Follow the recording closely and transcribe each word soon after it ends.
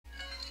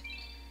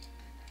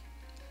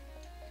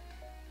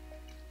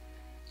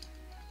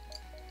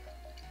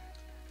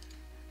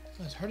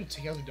It's hard to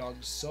take out the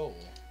dog's soul.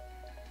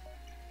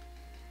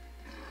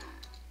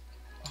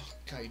 Oh,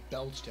 God, he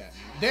belched at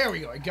me. There we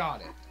go, I got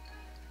it.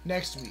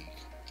 Next week.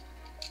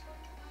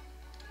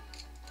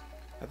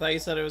 I thought you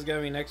said it was going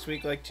to be next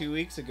week like 2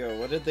 weeks ago.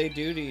 What did they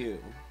do to you?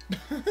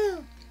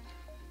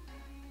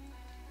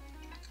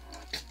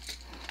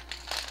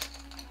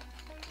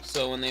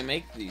 So when they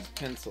make these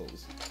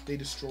pencils, they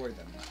destroy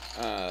them.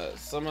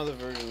 Some of the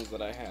versions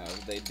that I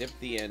have, they dip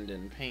the end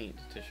in paint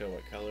to show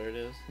what color it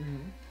is.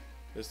 Mm-hmm.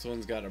 This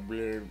one's got a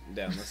blur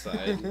down the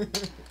side.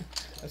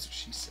 That's what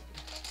she said.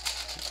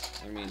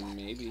 I mean,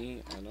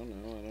 maybe. I don't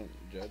know. I don't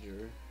judge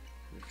her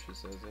if she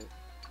says it.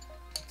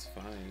 It's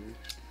fine.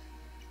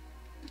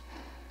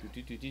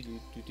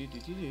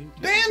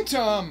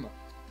 Bantam!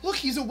 Look,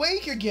 he's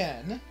awake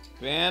again!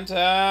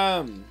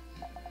 Bantam!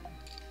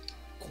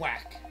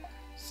 Quack.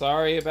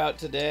 Sorry about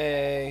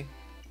today.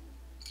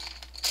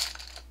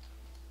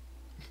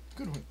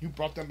 Good one. You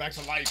brought them back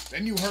to life.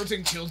 Then you hurt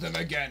and killed them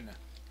again.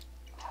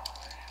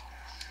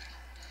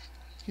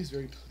 He's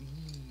very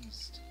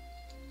pleased.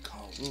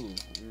 Calm. Ooh, I'm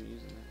using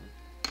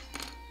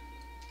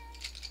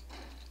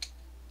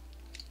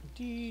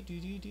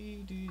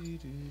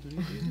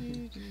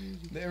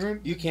that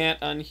one. You can't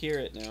unhear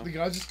it now. The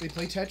guys, they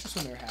play Tetris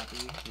when they're happy.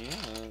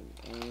 Yeah,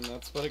 I mean,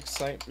 that's what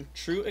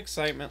true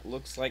excitement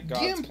looks like.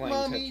 Gods Gimp playing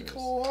Mummy Tetris.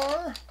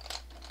 Core.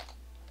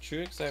 True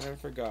excitement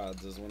for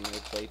gods is when they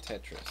play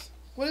Tetris.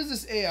 What is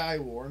this AI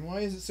war, and why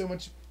is it so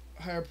much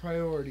higher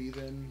priority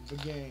than the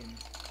game?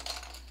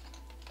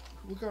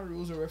 What kind of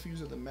rules are refuge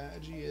of the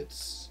Magi?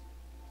 It's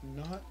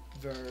not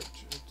Vert.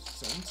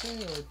 It's Zonte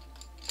or...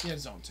 Yeah,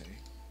 Zonte.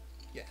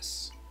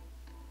 Yes.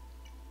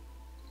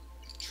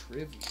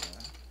 Trivia.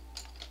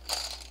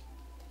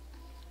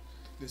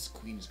 This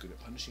queen is good at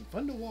punishing.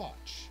 Fun to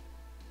watch.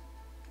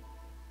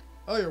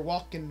 Oh, you're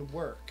walking to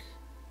work.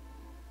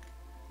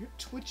 You're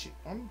twitching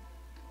on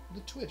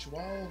the Twitch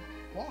while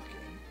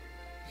walking.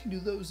 You can do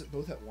those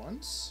both at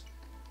once.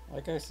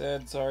 Like I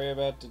said, sorry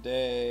about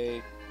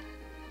today.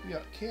 We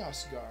got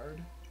Chaos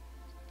Guard.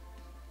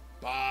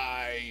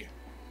 Bye.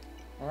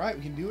 Alright,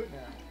 we can do it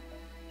now.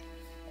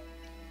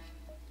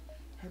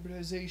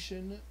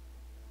 Hybridization.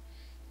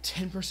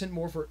 10%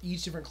 more for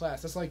each different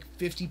class. That's like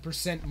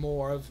 50%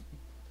 more of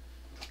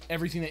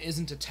everything that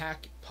isn't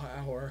attack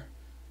power.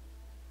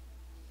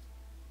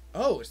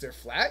 Oh, is their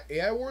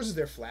AI Wars is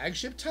their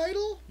flagship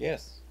title?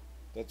 Yes.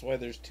 That's why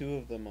there's 2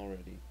 of them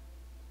already.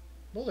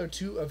 Well, they're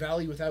 2 A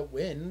Valley Without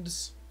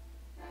Winds.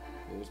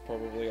 It was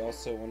probably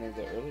also one of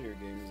the earlier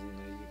games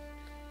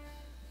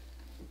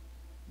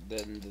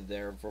in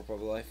their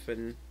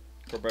Vorpableifen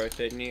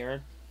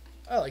year.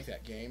 I like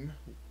that game.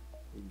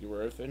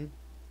 Dwarfen.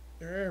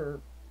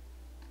 So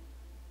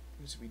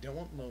we don't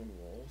want Lone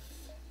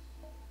Wolf.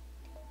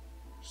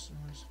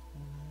 Source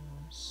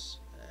bonus.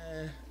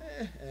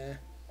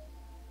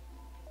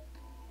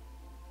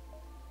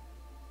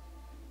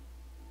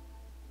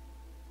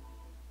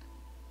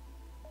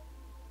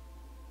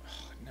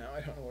 Now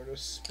I don't know where to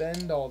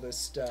spend all this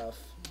stuff.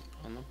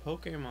 On the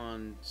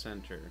Pokemon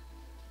Center.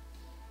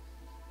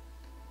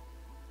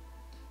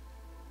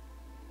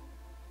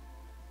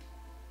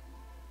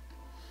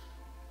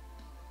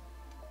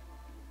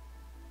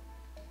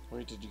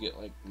 Wait, did you get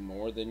like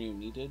more than you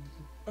needed?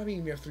 I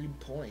mean, we have 3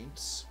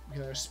 points. We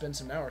can either spend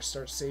some now or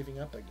start saving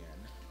up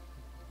again.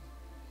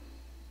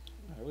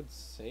 I would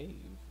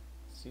save.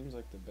 Seems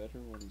like the better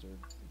ones are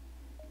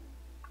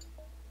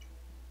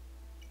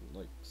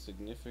like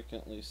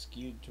significantly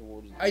skewed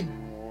towards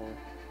more.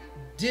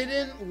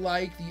 Didn't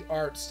like the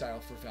art style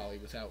for Valley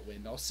Without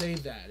Wind. I'll say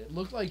that. It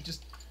looked like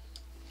just...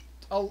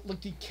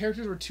 look, the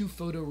characters were too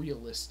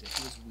photorealistic.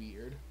 It was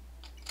weird.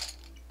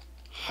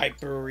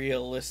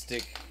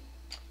 Hyper-realistic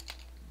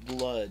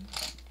blood.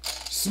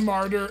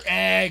 Smarter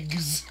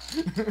eggs!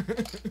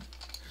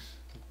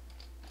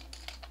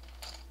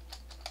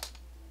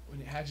 When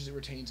it hatches, it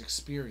retains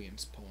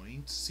experience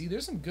points. See,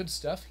 there's some good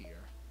stuff here.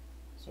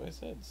 So I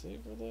said,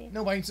 save for that.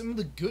 No, buying some of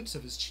the good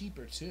stuff is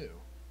cheaper, too.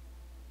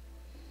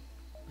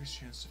 There's a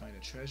chance to find a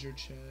treasure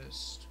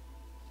chest.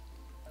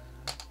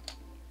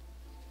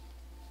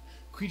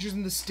 Creatures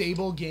in the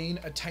stable gain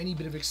a tiny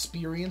bit of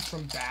experience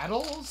from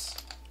battles?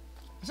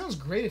 That sounds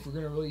great if we're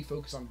going to really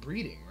focus on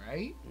breeding,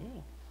 right?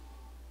 Yeah.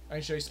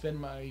 Alright, should I spend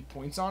my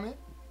points on it?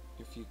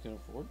 If you can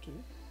afford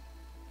to.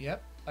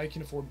 Yep, I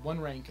can afford 1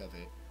 rank of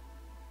it.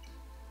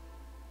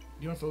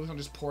 Do you want to focus on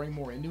just pouring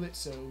more into it,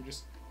 so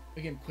just,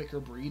 again, quicker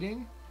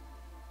breeding?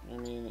 I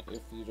mean,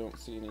 if you don't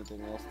see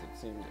anything else that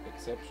seems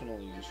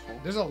exceptionally useful.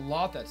 There's a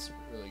lot that's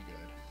really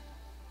good.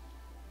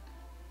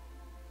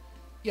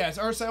 Yeah, its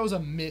art style was a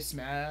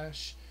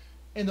mismatch,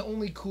 and the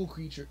only cool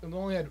creature, and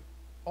only had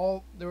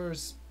all,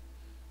 there's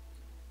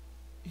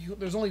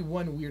only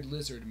one weird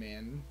lizard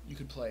man you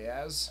could play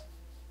as.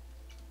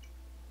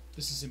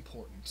 This is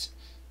important.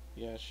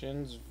 Yeah,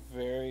 Shin's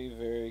very,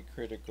 very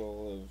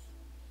critical of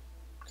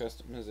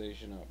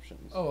customization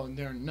options. Oh, and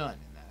there are none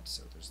in that,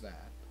 so there's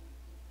that.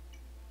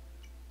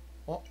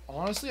 Well,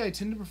 honestly, I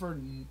tend to prefer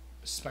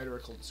Spider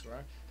Occultist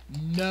Scar.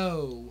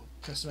 No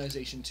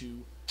customization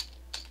to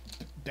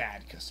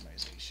bad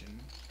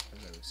customization. as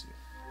I would see it.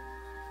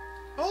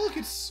 Oh, look,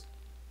 it's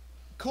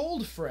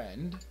Cold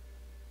Friend.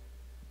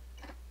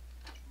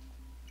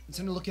 It's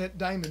time to look at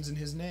diamonds in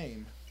his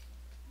name.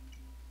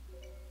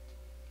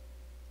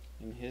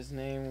 In his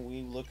name,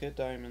 we look at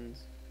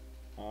diamonds.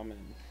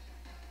 Amen.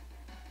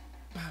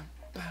 Bah,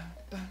 bah,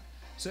 bah.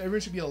 So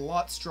everyone should be a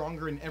lot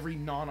stronger in every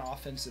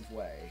non-offensive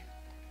way.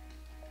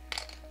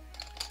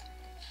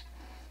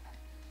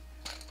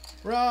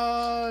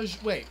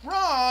 Raj! Wait,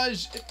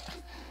 Raj!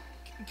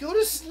 Go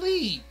to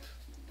sleep!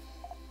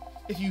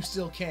 If you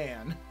still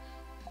can.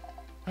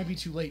 Might be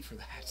too late for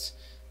that.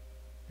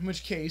 In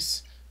which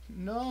case,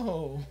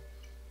 no.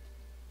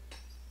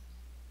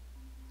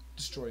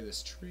 Destroy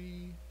this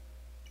tree.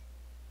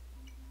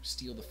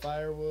 Steal the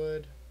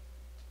firewood.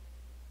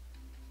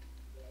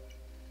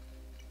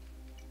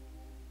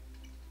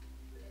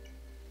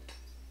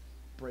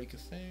 Break a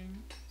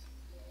thing.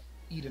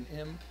 Eat an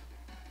imp.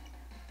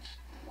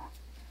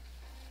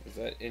 Is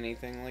that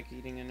anything like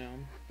eating a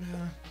gnome?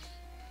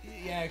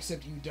 Yeah,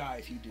 except you die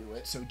if you do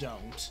it, so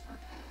don't.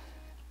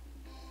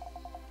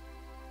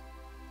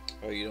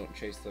 Oh, you don't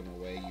chase them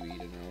away, you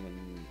eat a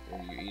gnome, or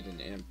you eat an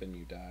imp and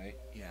you die?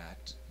 Yeah,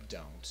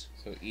 don't.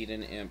 So eat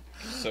an imp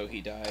so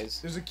he dies?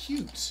 There's a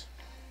cute.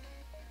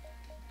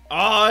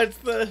 Oh, it's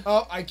the...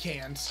 Oh, I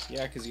can't.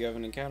 Yeah, because you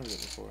haven't encountered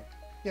it before.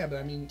 Yeah, but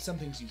I mean, some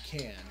things you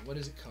can. What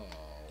is it called?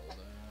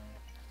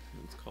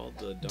 It's called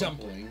the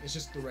Dumpling. It's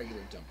just the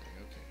regular dumpling,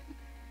 okay.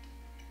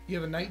 You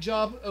have a night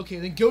job? Okay,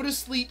 then go to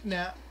sleep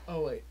now.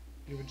 Oh, wait.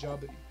 You have a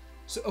job that...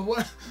 So,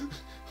 what?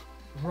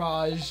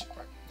 Raj,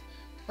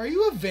 are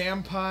you a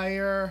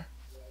vampire?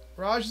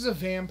 Raj is a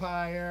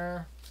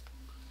vampire.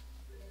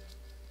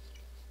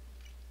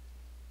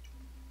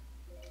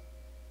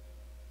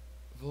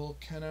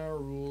 Volcana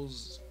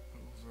rules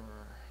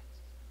over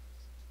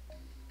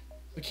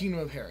the Kingdom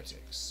of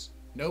Heretics.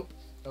 Nope.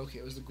 Okay,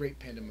 it was the Great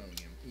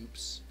Pandemonium.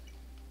 Oops.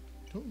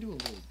 Don't do a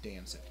little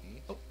dance at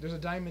me. Oh, there's a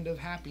diamond of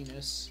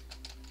happiness.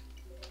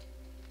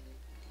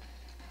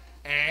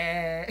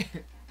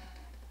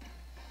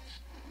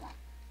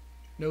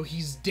 No,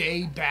 he's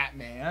Day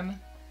Batman.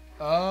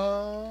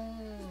 Oh.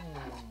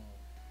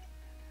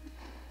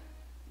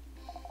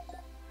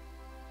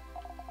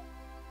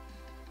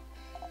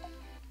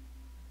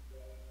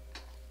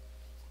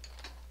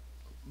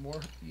 More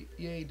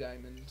yay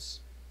diamonds.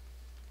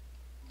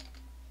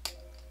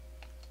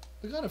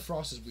 The God of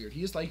Frost is weird.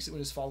 He just likes it when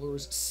his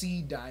followers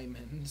see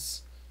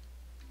diamonds.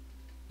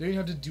 They don't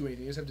have to do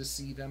anything. They just have to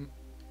see them.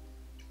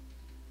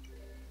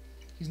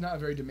 He's not a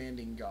very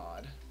demanding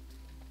god.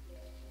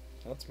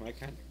 That's my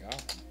kind of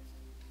god.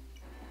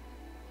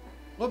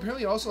 Well,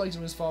 apparently he also likes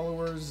when his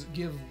followers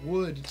give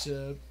wood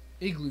to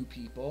igloo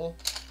people.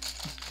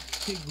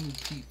 Igloo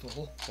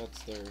people.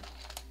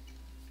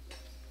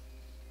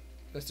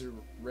 That's their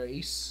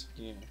race.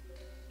 Yeah.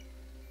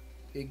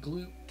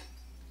 Igloo.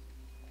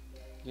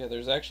 Yeah,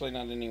 there's actually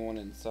not anyone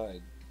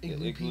inside.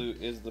 Igloo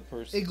is the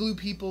person. Igloo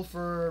people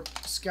for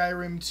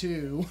Skyrim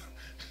 2.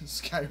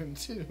 Skyrim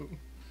 2.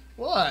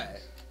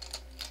 What?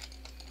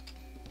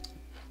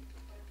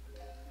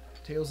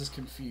 Tails is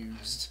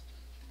confused.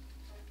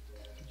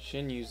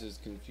 Shin uses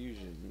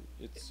confusion.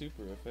 It's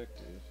super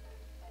effective.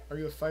 Are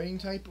you a fighting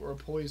type or a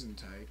poison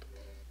type?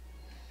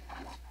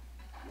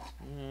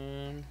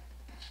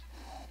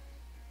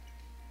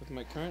 With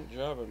my current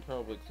job, I'm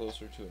probably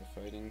closer to a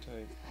fighting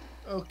type.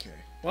 Okay.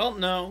 Well,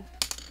 no,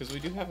 because we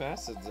do have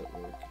acids at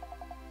work.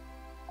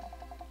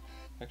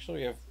 Actually,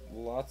 we have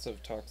lots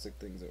of toxic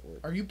things at work.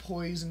 Are you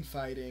poison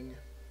fighting?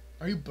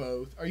 Are you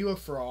both? Are you a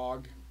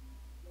frog?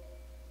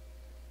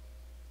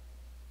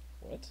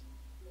 What?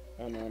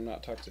 Oh no, I'm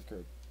not toxic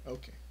herb.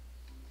 Okay.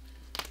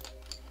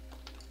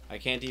 I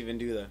can't even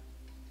do that.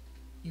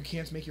 You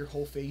can't make your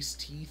whole face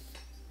teeth?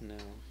 No.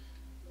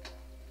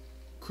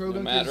 Krogunk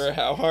No matter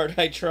how hard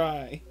I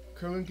try.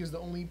 Krogunk is the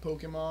only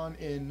Pokemon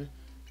in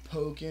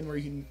Pokken where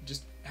you can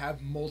just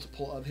have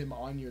multiple of him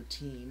on your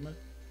team.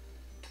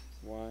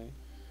 Why?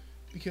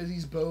 Because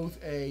he's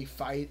both a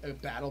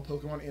battle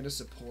Pokemon and a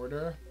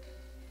supporter.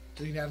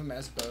 So you can have him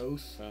as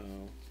both.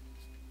 Oh.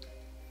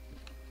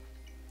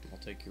 I'll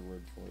take your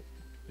word for it.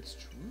 It's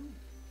true.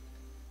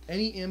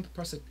 Any imp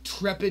plus a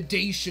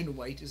trepidation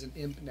weight is an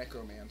imp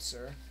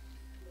necromancer.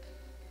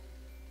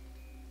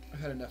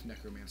 I've had enough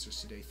necromancers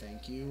today,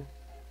 thank you.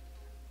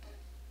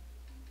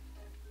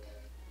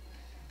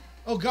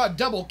 Oh god,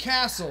 double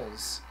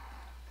castles!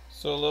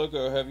 So,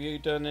 Loco, have you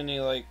done any,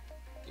 like,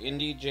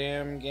 indie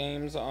jam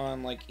games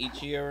on, like,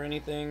 Ichi or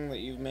anything that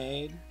you've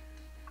made?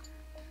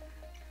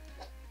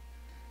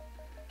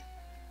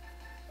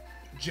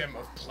 Gem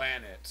of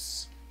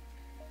Planets.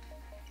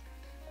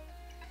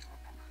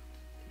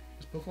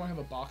 Does Pokemon have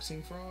a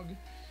boxing frog?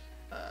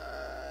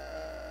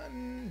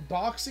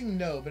 Boxing,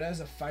 no, but it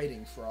has a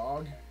fighting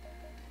frog.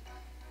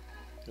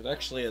 It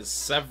actually has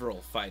several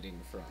fighting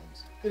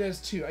frogs. It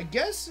has two. I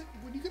guess,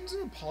 would you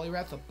consider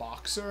Poliwrath a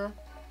boxer?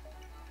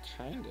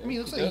 Kind of. I mean,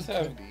 it looks like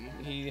he could be.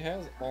 He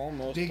has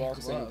almost Big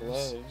boxing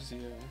gloves. gloves,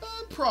 yeah.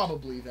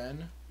 Probably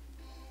then.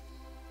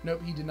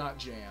 Nope, he did not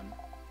jam.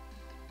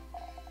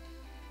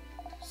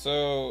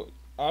 So,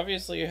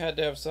 Obviously, you had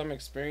to have some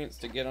experience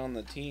to get on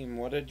the team.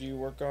 What did you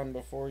work on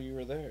before you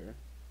were there?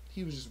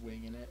 He was just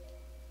winging it.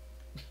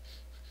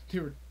 They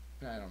were,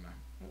 I don't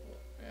know.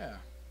 Yeah.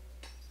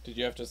 Did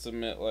you have to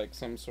submit like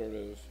some sort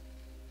of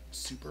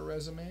Super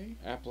resume?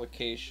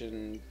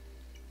 application,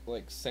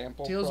 like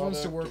sample Tails product,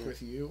 wants to work or-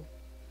 with you.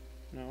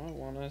 No, I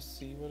want to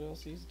see what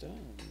else he's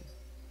done.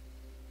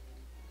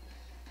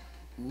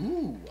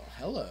 Ooh, well,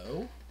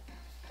 hello.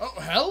 Oh,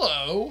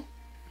 hello!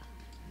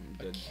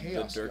 A The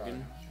chaos Durkin.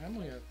 god. I'm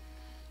like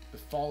the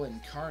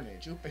fallen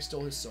carnage. Oop, I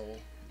stole his soul.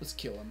 Let's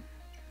kill him.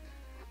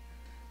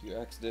 You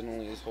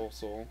accidentally his whole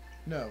soul.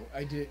 No,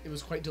 I did. It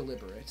was quite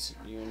deliberate.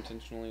 You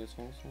intentionally his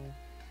whole soul.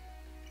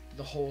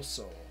 The whole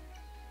soul.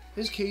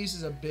 His case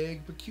is a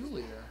big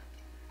peculiar.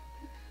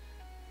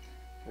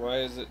 Why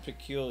is it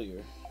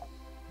peculiar?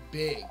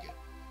 Big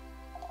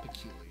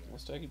peculiar. I'll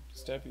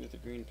stab you with a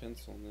green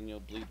pencil and then you'll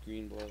bleed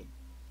green blood.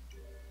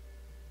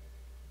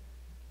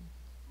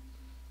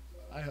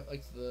 I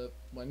like the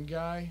one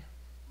guy.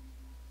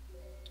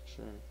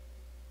 Sure.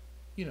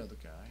 You know the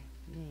guy.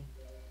 Yeah.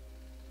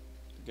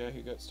 The guy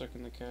who got stuck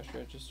in the cash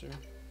register?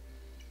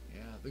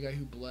 Yeah, the guy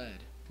who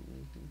bled.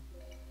 Mm-hmm.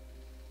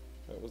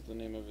 That was the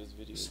name of his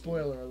video.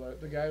 Spoiler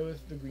alert, the guy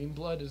with the green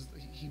blood is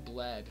he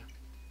bled.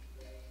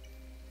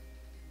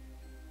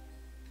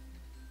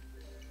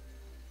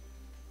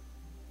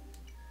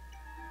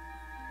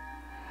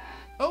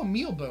 Oh,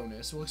 meal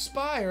bonus will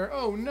expire.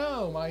 Oh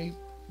no, my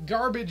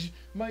garbage,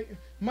 my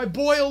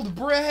boiled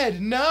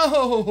bread.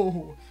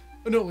 No.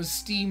 Oh, no, it was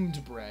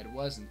steamed bread,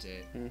 wasn't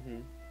it?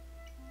 Mm-hmm.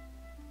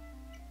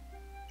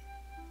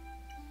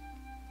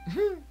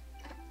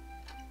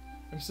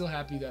 I'm still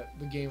happy that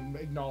the game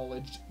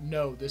acknowledged,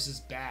 no, this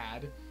is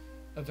bad.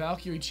 A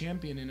Valkyrie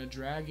champion and a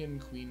dragon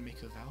queen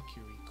make a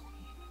Valkyrie queen.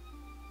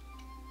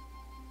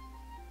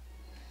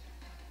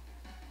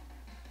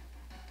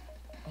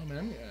 Oh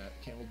man,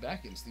 I can't hold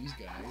back against these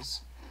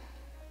guys.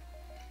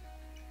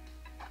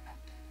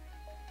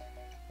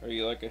 Are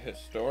you like a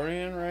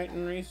historian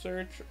writing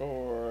research,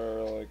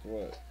 or like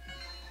what?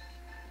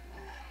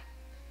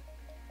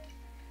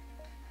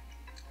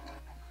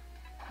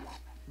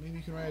 Maybe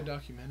you can write a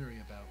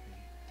documentary about me.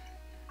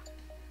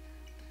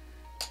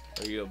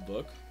 Are you a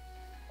book?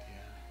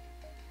 Yeah.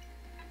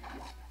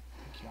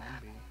 It can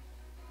be.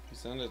 You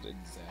sounded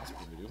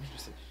exasperated when you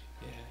said,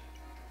 yeah.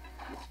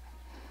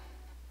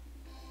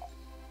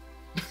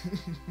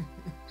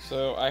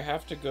 So I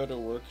have to go to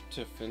work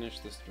to finish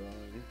this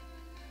drawing.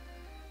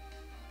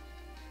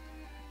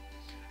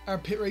 Our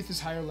pit wraith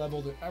is higher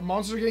level than... Our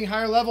monsters are getting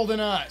higher level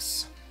than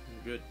us!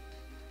 Good.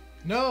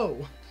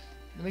 No!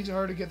 It makes it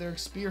hard to get their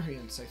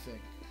experience, I think.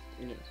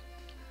 Yes.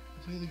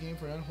 I played the game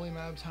for an unholy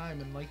amount of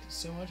time and liked it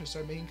so much I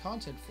started making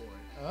content for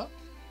it.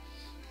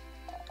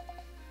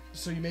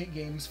 So you make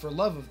games for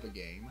love of the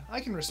game.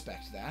 I can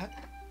respect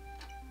that.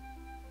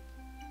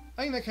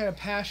 I think that kind of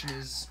passion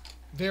is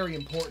very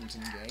important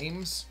in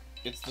games.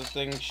 It's the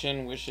thing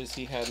Shin wishes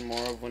he had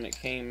more of when it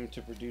came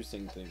to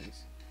producing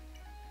things.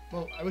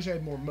 Well, I wish I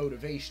had more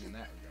motivation in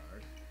that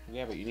regard.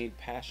 Yeah, but you need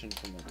passion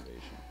for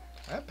motivation.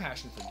 I have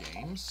passion for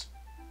games.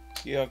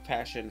 You have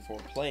passion for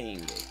playing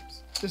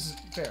games. This is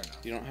fair enough.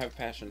 You don't have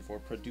passion for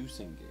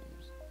producing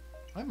games.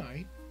 I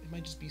might. It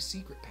might just be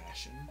secret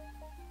passion.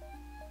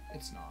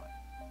 It's not.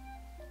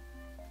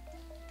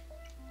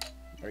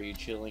 Are you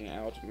chilling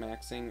out,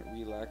 maxing,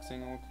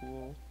 relaxing all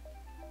cool?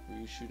 Were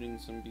you shooting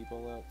some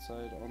b-ball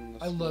outside on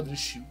the I love to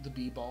shoot the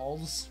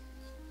b-balls.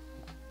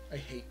 I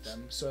hate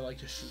them, so I like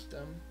to shoot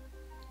them.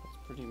 That's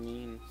pretty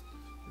mean.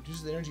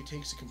 Reduces the energy it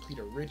takes to complete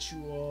a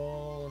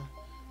ritual.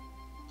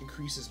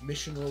 Increases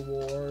mission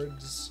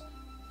rewards.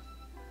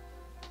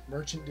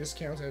 Merchant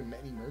discounts. I have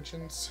many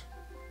merchants.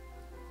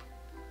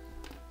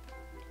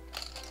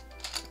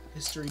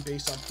 History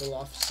based on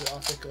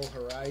philosophical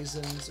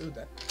horizons. Ooh,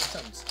 that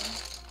sounds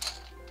fun.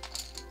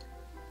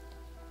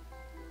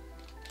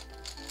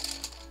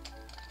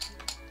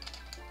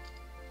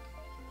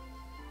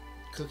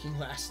 Cooking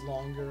lasts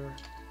longer.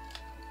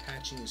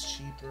 Hatching is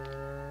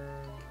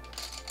cheaper.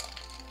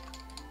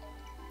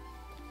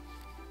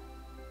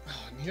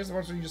 Oh, and here's the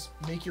ones where you just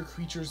make your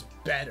creatures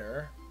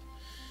better.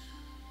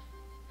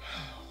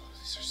 Oh,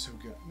 these are so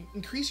good.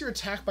 Increase your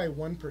attack by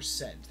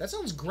 1%. That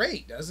sounds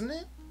great, doesn't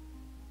it?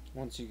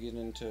 Once you get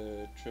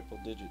into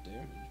triple-digit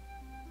damage.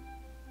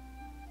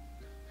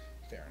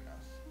 Fair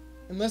enough.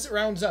 Unless it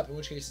rounds up, in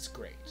which case it's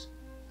great.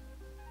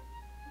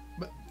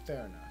 But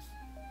fair enough.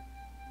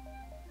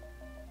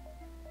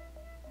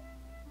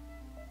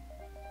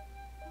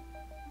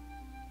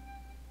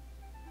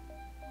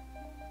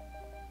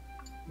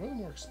 What are the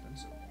more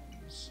expensive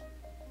ones?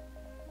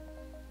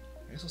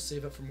 I guess I'll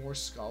save up for more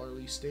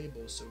scholarly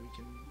stables so we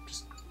can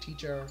just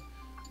teach our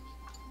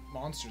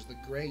monsters the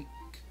great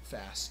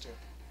faster.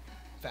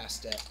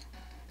 Fastet.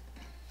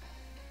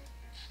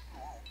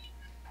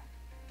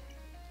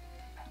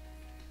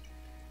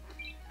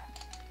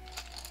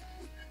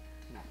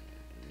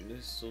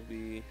 This will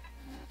be...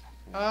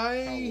 How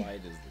I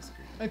wide is this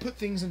screen? put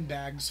things in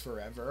bags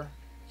forever.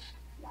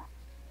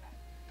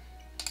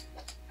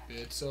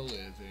 It's a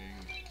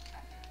living.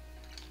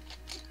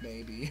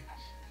 maybe.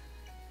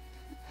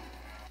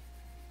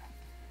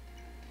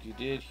 You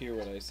did hear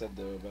what I said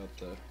though about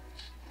the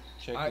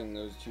checking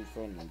those 2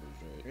 phone numbers,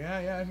 right? Yeah,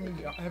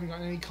 I haven't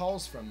gotten any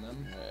calls from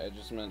them. I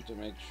just meant to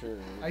make sure.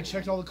 I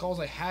checked all the calls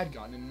I had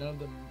gotten, and none of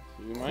them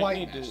You quite might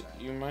need matched to.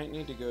 that. You might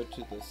need to go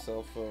to the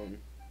cell phone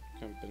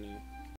company.